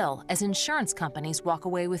with a bill as insurance companies walk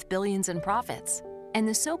away with billions in profits. And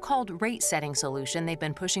the so-called rate-setting solution they've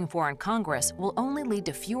been pushing for in Congress will only lead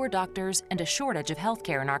to fewer doctors and a shortage of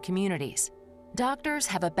healthcare in our communities. Doctors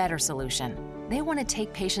have a better solution. They want to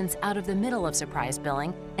take patients out of the middle of surprise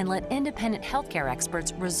billing and let independent healthcare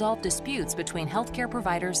experts resolve disputes between healthcare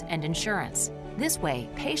providers and insurance. This way,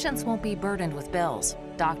 patients won't be burdened with bills,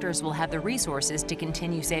 doctors will have the resources to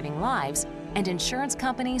continue saving lives, and insurance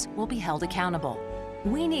companies will be held accountable.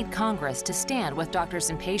 We need Congress to stand with doctors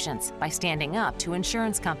and patients by standing up to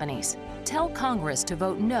insurance companies. Tell Congress to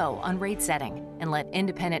vote no on rate setting and let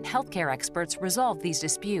independent healthcare experts resolve these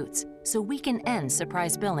disputes so we can end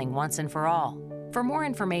surprise billing once and for all. For more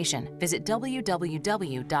information, visit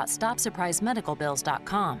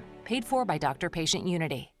www.stopsurprisemedicalbills.com. Paid for by Doctor-Patient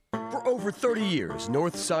Unity. For over 30 years,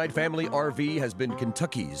 Northside Family RV has been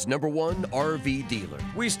Kentucky's #1 RV dealer.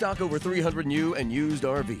 We stock over 300 new and used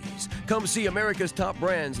RVs. Come see America's top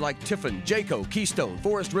brands like Tiffin, Jayco, Keystone,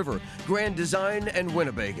 Forest River, Grand Design, and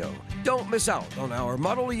Winnebago. Don't miss out on our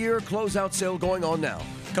model year closeout sale going on now.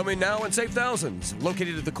 Come in now and save thousands.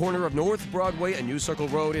 Located at the corner of North Broadway and New Circle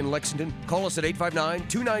Road in Lexington, call us at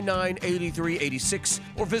 859-299-8386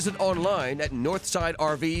 or visit online at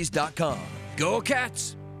northsidervs.com. Go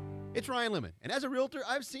Cats! It's Ryan Lemon, and as a realtor,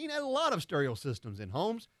 I've seen a lot of stereo systems in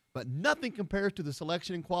homes, but nothing compares to the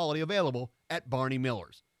selection and quality available at Barney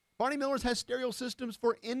Millers. Barney Millers has stereo systems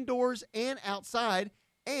for indoors and outside,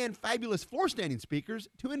 and fabulous floor standing speakers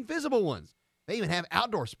to invisible ones. They even have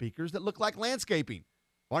outdoor speakers that look like landscaping.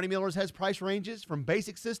 Barney Millers has price ranges from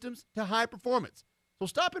basic systems to high performance. So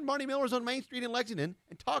stop in Barney Millers on Main Street in Lexington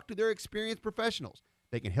and talk to their experienced professionals.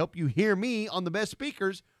 They can help you hear me on the best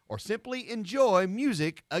speakers or simply enjoy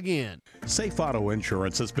music again. Safe Auto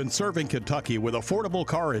Insurance has been serving Kentucky with affordable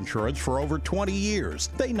car insurance for over 20 years.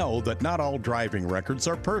 They know that not all driving records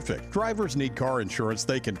are perfect. Drivers need car insurance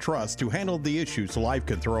they can trust to handle the issues life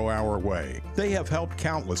can throw our way. They have helped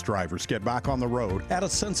countless drivers get back on the road at a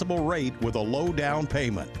sensible rate with a low down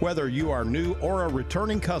payment. Whether you are new or a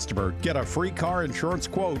returning customer, get a free car insurance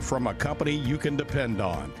quote from a company you can depend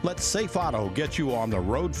on. Let Safe Auto get you on the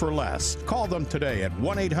road for less. Call them today at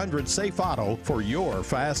 1-800-SAFE-AUTO for your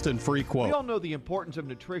fast and free quote. We all know the importance of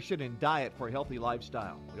nutrition and diet for a healthy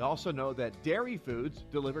lifestyle. We also know that dairy foods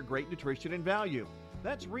deliver great nutrition and value.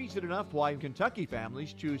 That's reason enough why Kentucky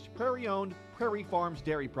families choose Prairie-owned Prairie Farms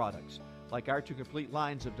dairy products. like our 2 complete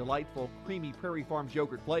lines of delightful, creamy Prairie Farms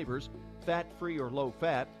yogurt flavors, fat-free or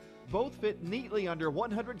low-fat, both fit neatly under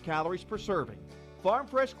 100 calories per serving. Farm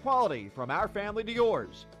fresh quality from our family to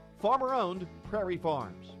yours. Farmer-owned Prairie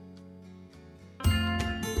Farms.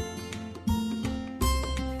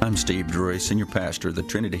 I'm Steve Drury, Senior Pastor of the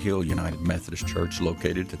Trinity Hill United Methodist Church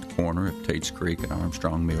located at the corner of Tates Creek and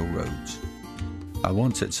Armstrong Mill Roads. I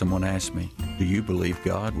once had someone ask me, "Do you believe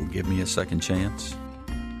God will give me a second chance?"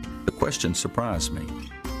 The question surprised me.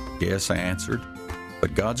 Yes, I answered,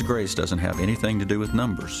 but God's grace doesn't have anything to do with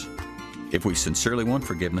numbers. If we sincerely want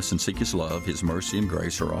forgiveness and seek His love, His mercy and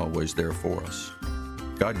grace are always there for us.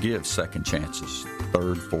 God gives second chances,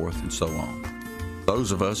 third, fourth, and so on.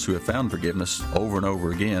 Those of us who have found forgiveness over and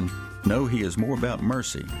over again know He is more about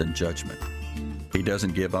mercy than judgment. He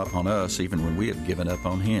doesn't give up on us even when we have given up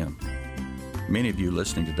on Him. Many of you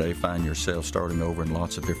listening today find yourself starting over in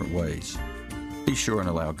lots of different ways. Be sure and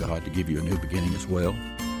allow God to give you a new beginning as well.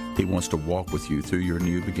 He wants to walk with you through your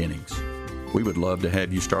new beginnings. We would love to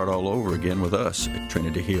have you start all over again with us at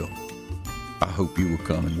Trinity Hill. I hope you will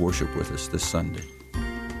come and worship with us this Sunday.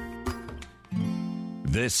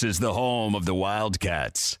 This is the home of the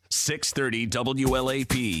Wildcats, 630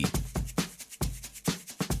 WLAP.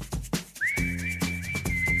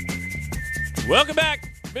 Welcome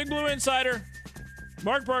back, Big Blue Insider.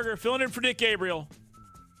 Mark Berger filling in for Dick Gabriel.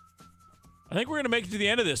 I think we're going to make it to the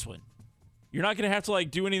end of this one. You're not going to have to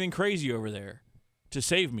do anything crazy over there to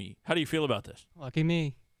save me. How do you feel about this? Lucky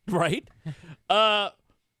me. Right?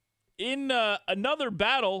 In another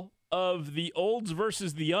battle of the olds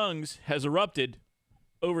versus the youngs has erupted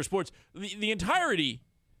over sports. The entirety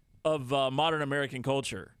of modern American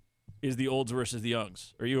culture is the olds versus the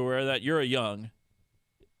youngs. Are you aware of that? You're a young,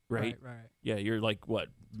 right? Right. Yeah, you're like what?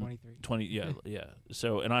 23. 20. Yeah.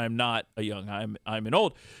 So, and I am not a young. I'm an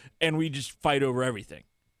old, and we just fight over everything,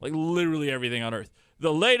 like literally everything on earth.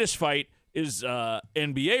 The latest fight is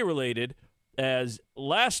NBA related, as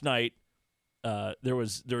last night there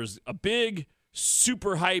was a big,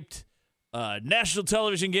 super hyped national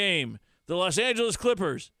television game. The Los Angeles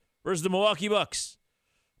Clippers versus the Milwaukee Bucks.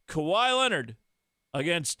 Kawhi Leonard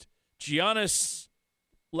against Giannis,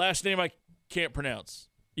 last name I can't pronounce,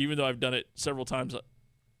 even though I've done it several times.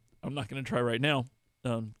 I'm not going to try right now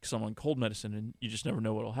because I'm on cold medicine, and you just never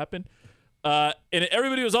know what will happen. And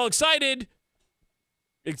everybody was all excited,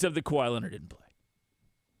 except that Kawhi Leonard didn't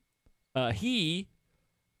play.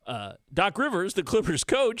 Doc Rivers, the Clippers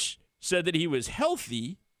coach, said that he was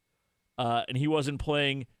healthy, and he wasn't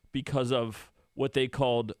playing because of what they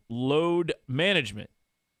called load management.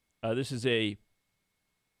 This is a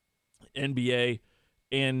NBA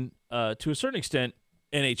and to a certain extent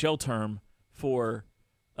NHL term for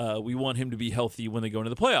we want him to be healthy when they go into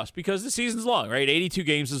the playoffs because the season's long, right? 82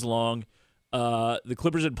 games is long. The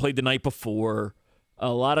Clippers had played the night before. A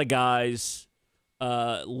lot of guys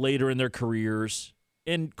later in their careers.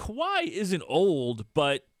 And Kawhi isn't old,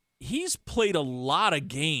 but he's played a lot of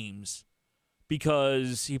games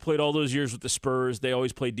because he played all those years with the Spurs. They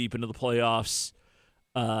always played deep into the playoffs.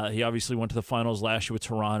 He obviously went to the finals last year with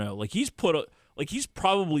Toronto. He's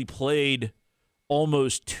probably played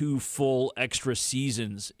almost 2 full extra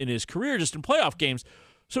seasons in his career just in playoff games.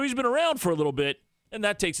 So he's been around for a little bit, and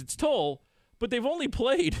that takes its toll. But they've only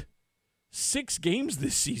played 6 games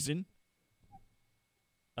this season.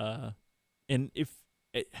 And if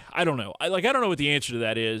I don't know, I don't know what the answer to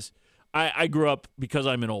that is. I grew up, because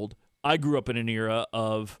I'm an old, I grew up in an era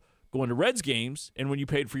of going to Reds games, and when you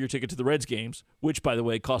paid for your ticket to the Reds games, which by the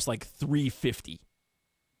way cost like $350,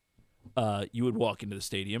 you would walk into the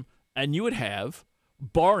stadium and you would have,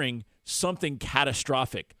 barring something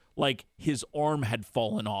catastrophic like his arm had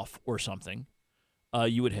fallen off or something,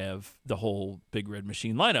 you would have the whole Big Red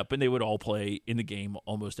Machine lineup, and they would all play in the game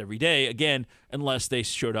almost every day, again, unless they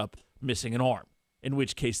showed up missing an arm, in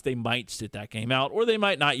which case they might sit that game out, or they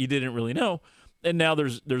might not. You didn't really know. And now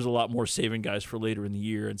there's a lot more saving guys for later in the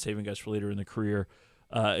year and saving guys for later in the career.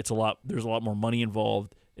 There's a lot more money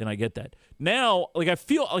involved, and I get that. Now,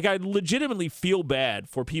 I legitimately feel bad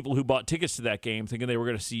for people who bought tickets to that game thinking they were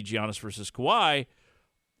going to see Giannis versus Kawhi,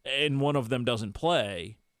 and one of them doesn't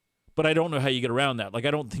play. But I don't know how you get around that. I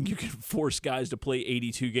don't think you can force guys to play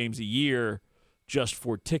 82 games a year just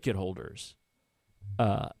for ticket holders.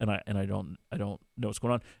 And I don't know what's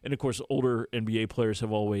going on. And of course, older NBA players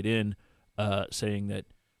have all weighed in, saying that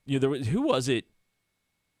who was it?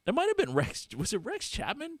 It might have been Rex. Was it Rex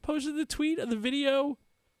Chapman posted the tweet of the video?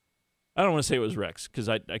 I don't want to say it was Rex because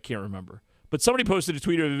I can't remember. But somebody posted a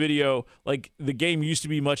tweet of a video like the game used to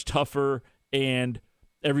be much tougher and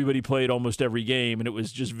everybody played almost every game, and it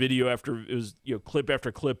was just video after clip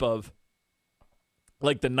after clip of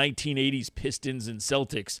like the 1980s Pistons and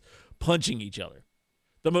Celtics punching each other.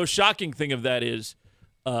 The most shocking thing of that is,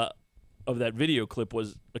 of that video clip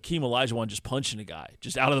was Akeem Olajuwon just punching a guy,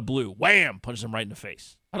 just out of the blue. Wham! Punches him right in the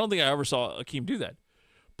face. I don't think I ever saw Akeem do that.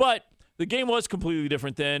 But the game was completely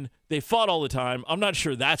different then. They fought all the time. I'm not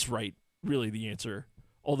sure that's really the answer.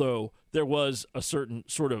 Although there was a certain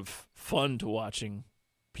sort of fun to watching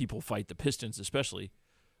people fight the Pistons, especially.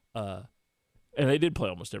 And they did play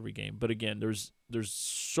almost every game. But again, there's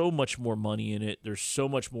so much more money in it. There's so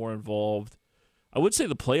much more involved. I would say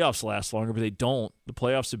the playoffs last longer, but they don't. The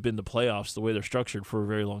playoffs have been the playoffs the way they're structured for a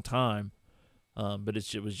very long time. But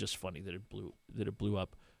it was just funny that it blew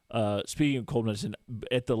up. Speaking of cold medicine,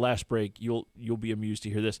 at the last break, you'll be amused to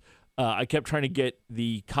hear this. I kept trying to get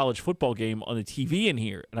the college football game on the TV in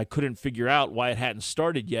here, and I couldn't figure out why it hadn't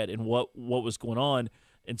started yet and what was going on.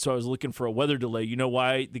 And so I was looking for a weather delay. You know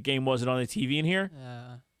why the game wasn't on the TV in here?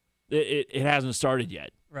 It hasn't started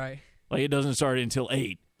yet. Right. Like, it doesn't start until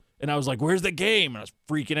 8. And I was like, where's the game? And I was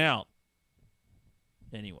freaking out.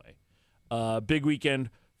 Anyway, big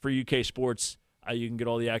weekend for UK sports. You can get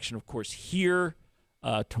all the action, of course, here.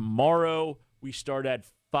 Tomorrow, we start at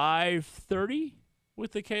 5:30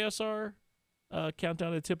 with the KSR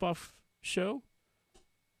Countdown to Tip-Off show.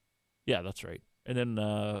 Yeah, that's right. And then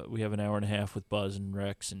we have an hour and a half with Buzz and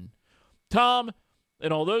Rex and Tom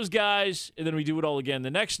and all those guys. And then we do it all again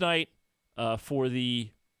the next night for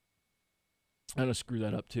the... I'm going to screw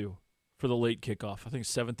that up, too, for the late kickoff. I think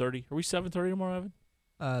it's 7:30. Are we 7:30 tomorrow,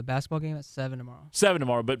 Evan? Basketball game at 7 tomorrow. 7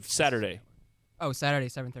 tomorrow, but Saturday. Oh, Saturday,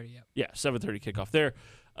 7:30, yeah. Yeah, 7:30 kickoff there.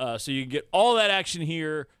 So you can get all that action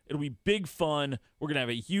here. It'll be big fun. We're going to have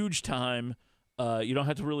a huge time. You don't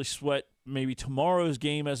have to really sweat maybe tomorrow's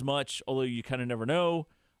game as much, although you kind of never know.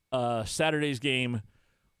 Saturday's game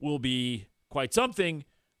will be quite something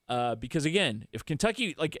because, again, if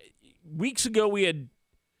Kentucky, like weeks ago we had,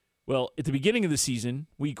 well, at the beginning of the season,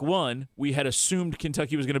 week 1, we had assumed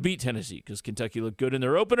Kentucky was going to beat Tennessee because Kentucky looked good in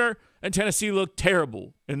their opener and Tennessee looked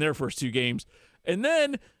terrible in their first 2 games. And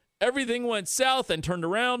then everything went south and turned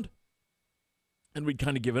around, and we'd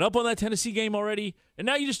kind of given up on that Tennessee game already, and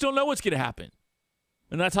now you just don't know what's going to happen.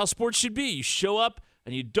 And that's how sports should be. You show up,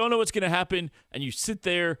 and you don't know what's going to happen, and you sit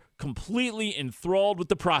there completely enthralled with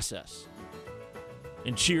the process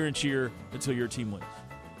and cheer until your team wins.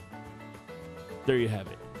 There you have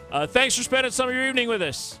it. Thanks for spending some of your evening with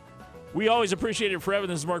us. We always appreciate it forever.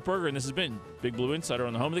 This is Mark Berger, and this has been Big Blue Insider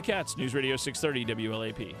on the home of the Cats, News Radio 630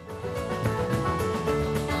 WLAP.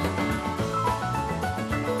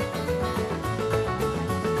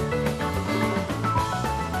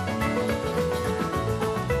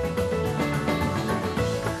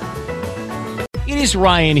 It is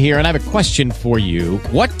Ryan here, and I have a question for you.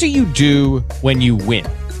 What do you do when you win?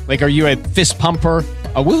 Like, are you a fist pumper,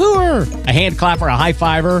 a woohooer, a hand clapper, a high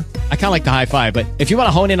fiver? I kind of like the high five, but if you want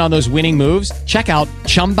to hone in on those winning moves, check out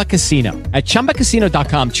Chumba Casino. At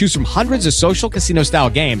ChumbaCasino.com, choose from hundreds of social casino-style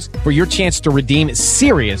games for your chance to redeem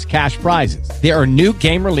serious cash prizes. There are new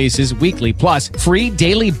game releases weekly, plus free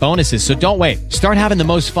daily bonuses, so don't wait. Start having the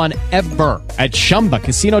most fun ever at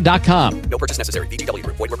ChumbaCasino.com. No purchase necessary. VGW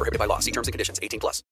Group. Void where prohibited by law. See terms and conditions. 18+.